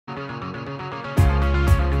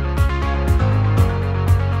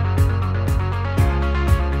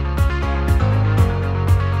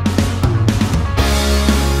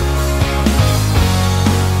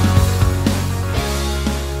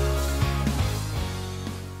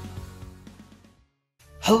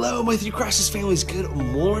Hello, my Three Crosses families. Good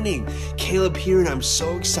morning. Caleb here, and I'm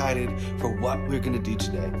so excited for what we're going to do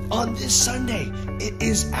today. On this Sunday, it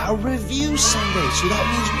is our review Sunday, so that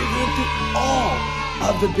means we're going through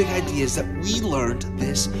all of the big ideas that we learned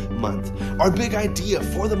this month. Our big idea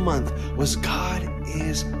for the month was God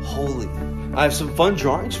is holy. I have some fun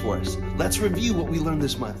drawings for us. Let's review what we learned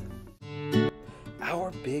this month.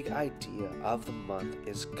 Our big idea of the month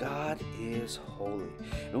is God is holy.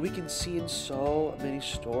 And we can see in so many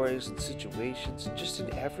stories and situations, and just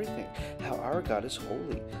in everything, how our God is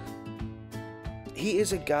holy. He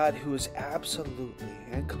is a God who is absolutely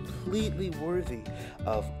and completely worthy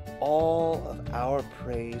of all of our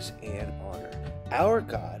praise and honor. Our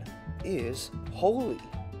God is holy.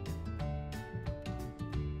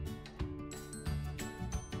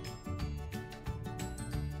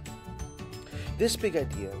 This big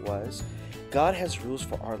idea was God has rules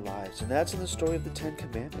for our lives, and that's in the story of the Ten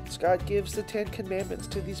Commandments. God gives the Ten Commandments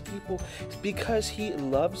to these people because He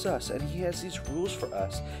loves us, and He has these rules for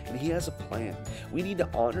us, and He has a plan. We need to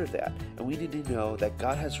honor that, and we need to know that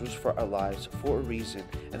God has rules for our lives for a reason,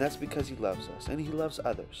 and that's because He loves us, and He loves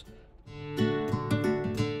others.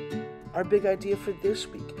 Our big idea for this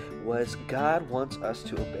week was God wants us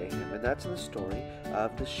to obey Him, and that's in the story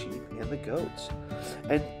of the sheep and the goats.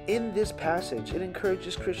 And in this passage, it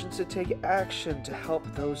encourages Christians to take action to help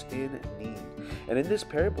those in need. And in this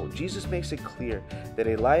parable, Jesus makes it clear that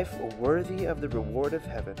a life worthy of the reward of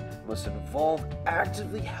heaven must involve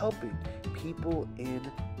actively helping people in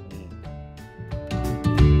need.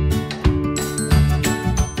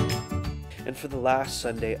 And for the last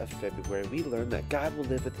Sunday of February, we learned that God will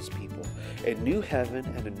live with His people, a new heaven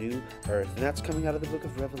and a new earth. And that's coming out of the book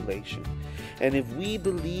of Revelation. And if we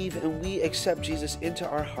believe and we accept Jesus into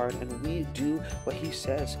our heart and we do what He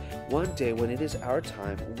says, one day when it is our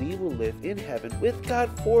time, we will live in heaven with God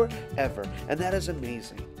forever. And that is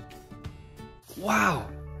amazing. Wow!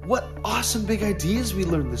 What awesome big ideas we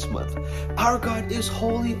learned this month. Our God is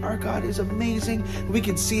holy. Our God is amazing. We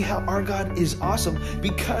can see how our God is awesome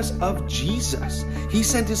because of Jesus. He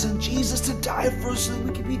sent His Son Jesus to die for us so that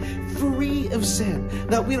we can be free of sin.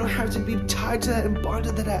 That we don't have to be tied to that and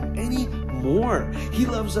bonded to that anymore. He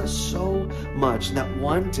loves us so much that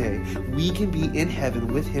one day we can be in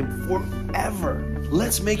heaven with Him forever.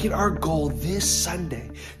 Let's make it our goal this Sunday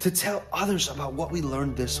to tell others about what we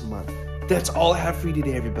learned this month. That's all I have for you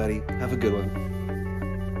today, everybody. Have a good one.